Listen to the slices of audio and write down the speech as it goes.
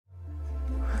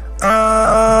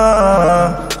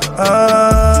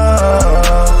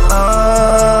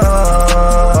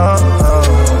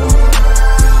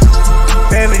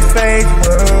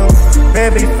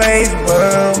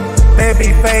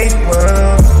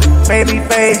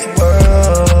Ɓabyfacez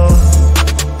world.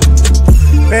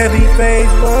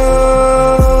 Ɓabyfacez world.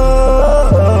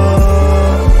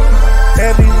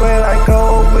 Everywhere I go,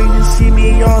 when you see me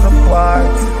on the block,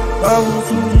 welcome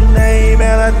to the name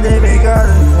and I never got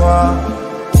it far.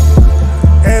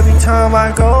 Every time I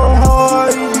go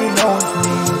hard, you know it's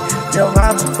me. Yo,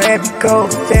 I'm a baby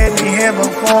coach, baby heaven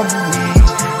for me.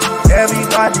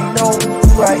 Everybody knows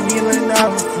who I am and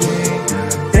I'm free.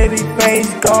 Ɓabyfacez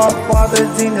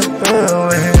Godfather's in the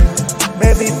building.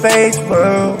 Ɓabyfacez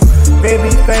world.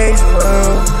 Ɓabyfacez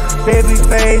world.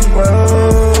 Ɓabyfacez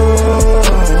world.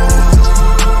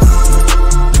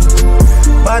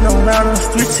 Running around the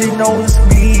streets, you know it's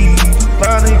me.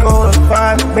 Finally go to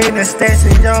 5 minutes,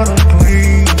 dancing on the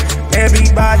green.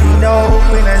 Everybody know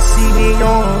when I see me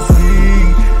on the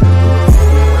street.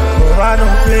 But I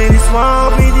don't play this small,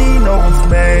 really knows,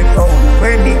 man. Oh,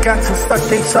 when they got so stuck,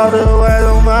 they saw the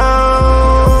world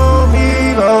around me,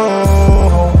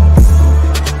 oh.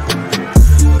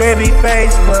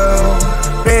 Ɓabyfacez world.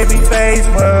 Ɓabyfacez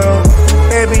world.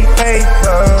 Ɓabyfacez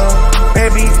world.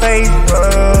 Ɓabyfacez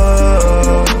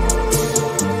world.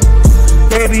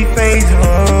 Ɓabyfacez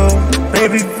world.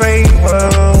 Ɓabyfacez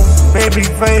world.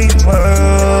 Ɓabyfacez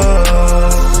world.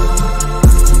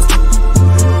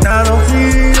 Now I don't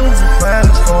feel the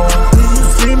platform. When you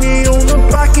see me on the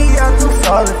block, I do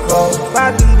solid flow.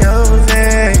 Body knows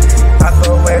it. I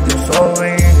go back to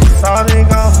soaring.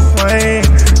 Solid off the flame.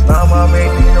 Mama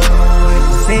make me know it.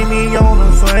 See me on the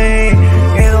swing.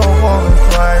 You don't wanna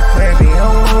fight, baby. I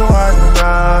don't know why to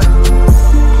ride.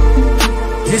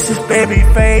 This is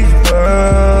Ɓabyfacez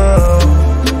world.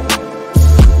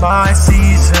 My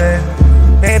season.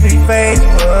 Ɓabyfacez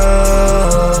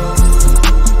world.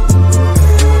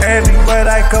 Everywhere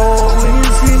I go, when you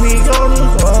see me on the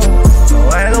road, no,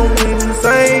 I don't even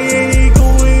say it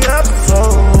going up so.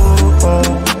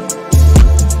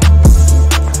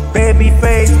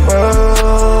 Ɓabyfacez world.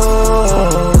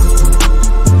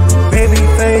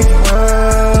 Ɓabyfacez world.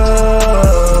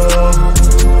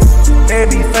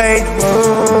 Ɓabyfacez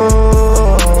world.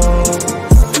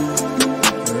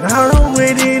 And I don't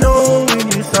really know when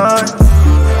you start.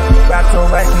 Back to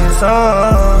back your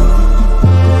song.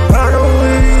 I don't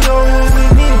really know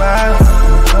when you mind.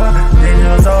 Then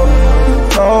you so.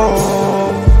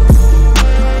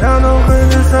 Now no good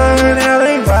to say that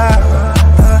they vibe.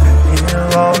 You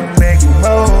all make it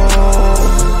roll.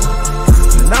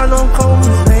 And I don't come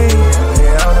to say,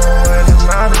 yeah, I don't really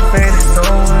mind the face, it's on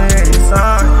any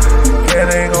sign. Yeah,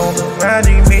 they gon' be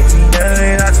ready, make me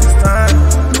nothing, that's just time.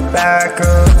 Back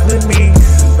up with me,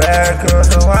 back up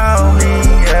around me,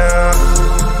 yeah.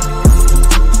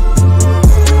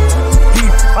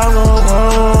 I'm the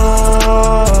one.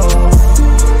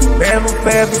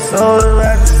 Ɓabyfacez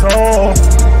at the soul.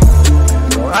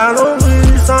 No, I don't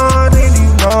really sound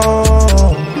anymore.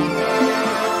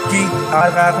 I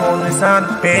got all this on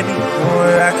the baby,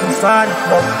 boy, I can sign the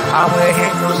flow. I went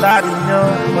hit no lot of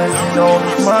when you know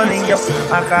this money, yo.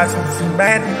 I got some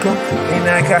semantical, and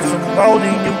I got some gold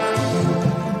in you.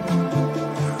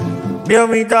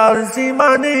 $1,000,000 in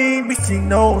my name, bitch, she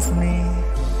knows me.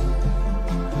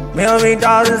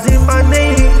 $1,000,000 in my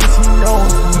name, she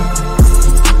knows me.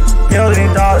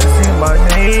 $1,000,000 in my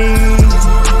name.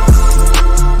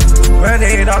 Ran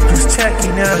it off, just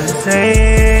checking out the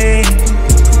same.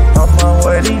 I'm a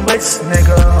wedding rich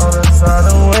nigga on the side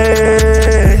of the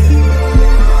way.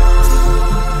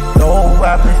 No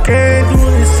rappers can't do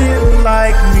this shit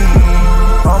like me.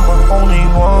 I'm the only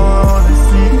one to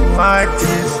see like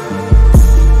this.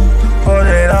 Put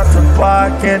it out the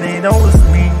block and they know it's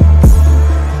me.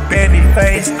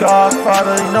 Ɓabyfacez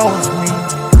Godfather, he knows me.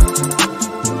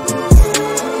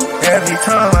 Every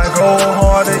time I go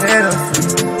harder than a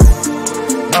free.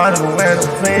 I don't wear no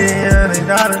play and they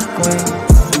not a queen.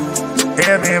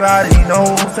 Everybody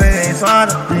knows they ain't trying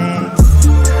to be.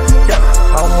 Yeah,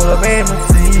 I wanna make me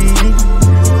see.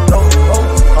 Oh,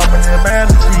 I'm in the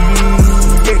fantasy.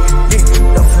 Yeah,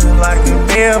 nothing like a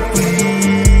bear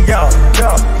free. Yeah,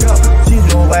 she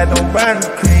don't let nobody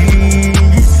creep.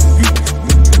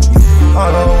 I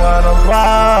don't wanna fly.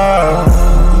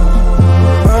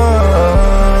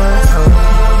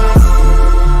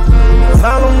 I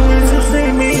don't need to see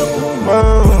me over.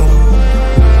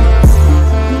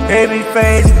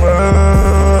 Ɓabyfacez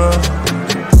world.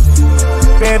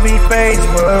 Ɓabyfacez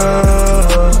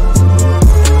world.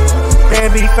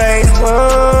 Ɓabyfacez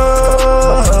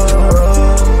world.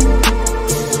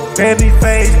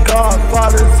 Ɓabyfacez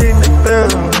Godfather's in the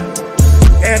building.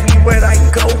 Everywhere I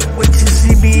go, when you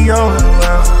see me all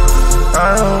around. I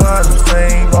don't want to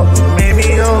say, but maybe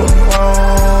I'm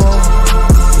wrong.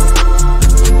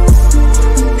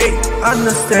 Hey, I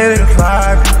understand it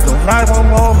life. Don't like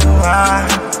I'm on the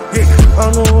ride. Hey, I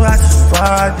know I should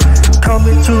slide.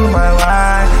 Coming to my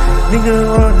ride. Nigga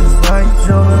on this light,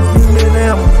 Jonas, you been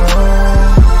there alone.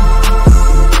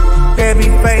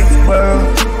 Ɓabyfacez world,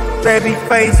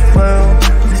 Ɓabyfacez world,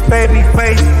 this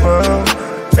Ɓabyfacez world,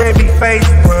 Ɓabyfacez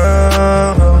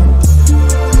world.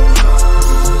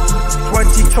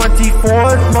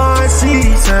 2024 is my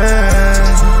season.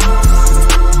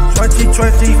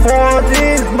 2024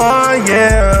 is my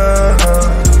year.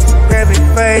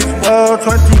 Ɓabyfacez world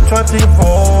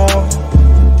 2024.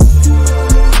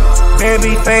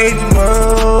 Ɓabyfacez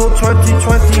world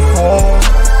 2024.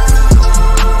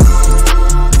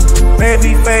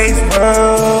 Ɓabyfacez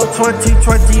world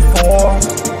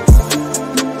 2024.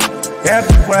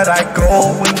 Everywhere I go,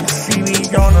 when you see me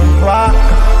on the block,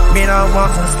 mean I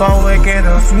want some stone again,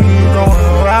 I'm sweet on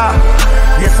the rock.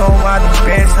 Yes, on my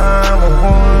best time, I'm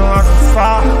going on the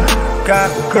spot.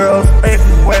 Got girls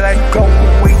everywhere I go,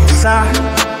 we inside.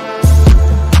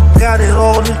 Got it,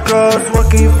 all these girls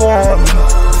looking for me.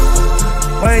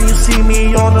 When you see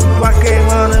me on the block, ain't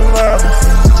running rubbish.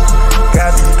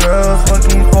 Got these girls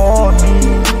looking for me.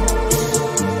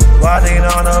 Riding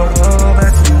on a world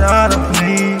that's not a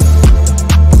plea.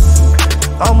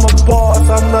 I'm a boss,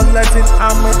 I'm a legend,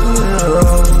 I'm a hero.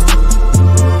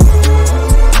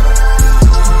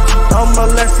 I'm a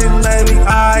legendary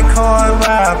icon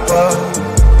rapper.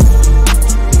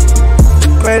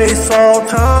 Greatest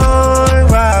all-time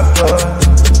rapper.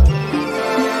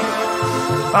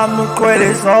 I'm the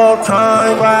greatest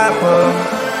all-time rapper.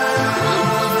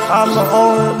 I'm the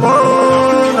only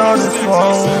one on this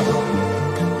throne.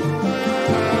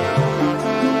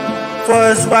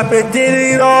 First rapper did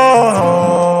it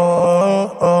all.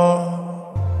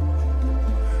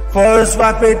 First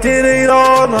rapper did it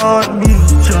all on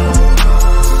YouTube.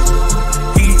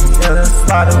 And the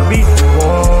spot of beat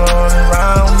all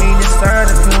around me. This turn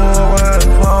to a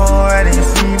phone. And they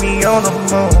see me on the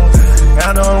moon.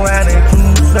 I know how they do,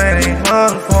 say they on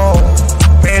the phone.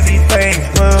 Ɓabyfacez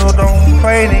world, don't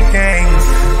play the games.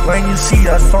 When you see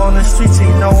us on the streets,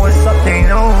 you know what's up, they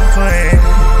don't play.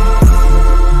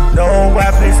 No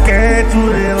rappers can't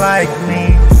do it like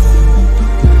me.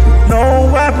 No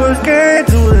rappers can't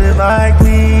do it like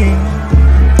me.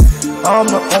 I'm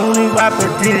the only rapper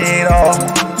did it all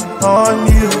on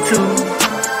YouTube.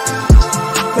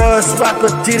 First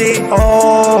rapper did it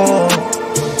all.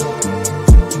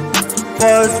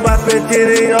 First rapper did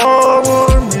it all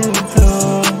on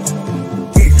YouTube.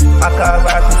 I got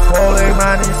rappers falling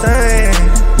my insane.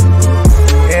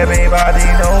 Everybody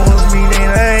knows me, they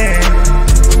name.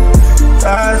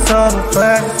 That's all the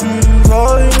facts, he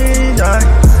rolling me down.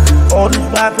 All these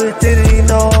rappers didn't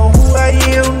know who I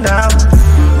am now.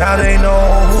 Now they know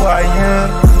who I am.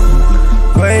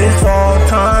 Greatest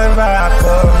all-time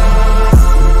rapper.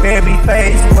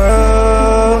 Ɓabyfacez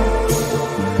world.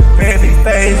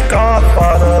 Ɓabyfacez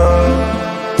Godfather.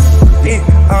 Yeah,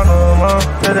 I'm the one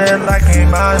to that like in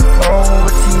my phone.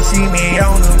 But you see me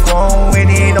on the phone when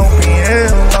it don't be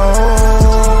alone.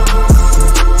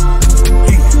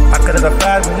 I could've got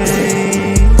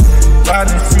family,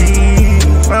 privacy,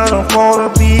 I don't wanna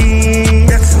be,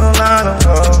 that's a lot of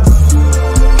love.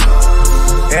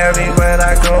 Everywhere I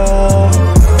go,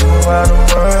 around the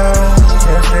world,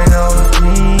 yes they know it's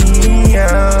me,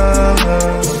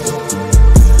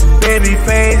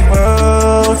 Ɓabyfacez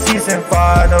world, season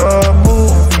 5 the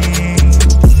movie.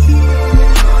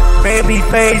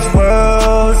 Ɓabyfacez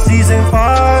world, season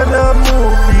 5 the movie.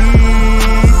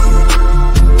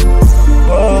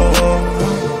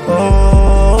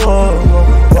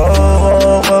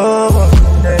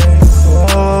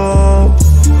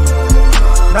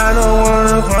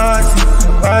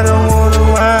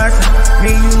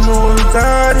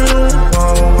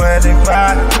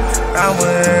 I'm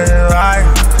with it right.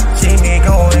 See me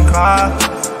going car,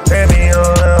 baby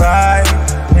on the right.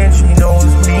 And she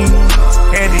knows me,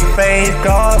 Ɓabyfacez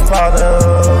Godfather.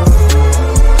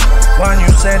 When you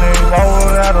send it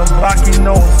roll out of block, you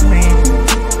know it's me.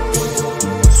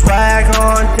 Swag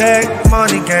on deck,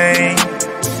 money gang.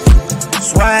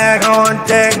 Swag on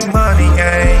deck, money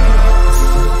gang.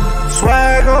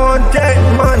 Swag on deck,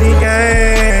 money gang.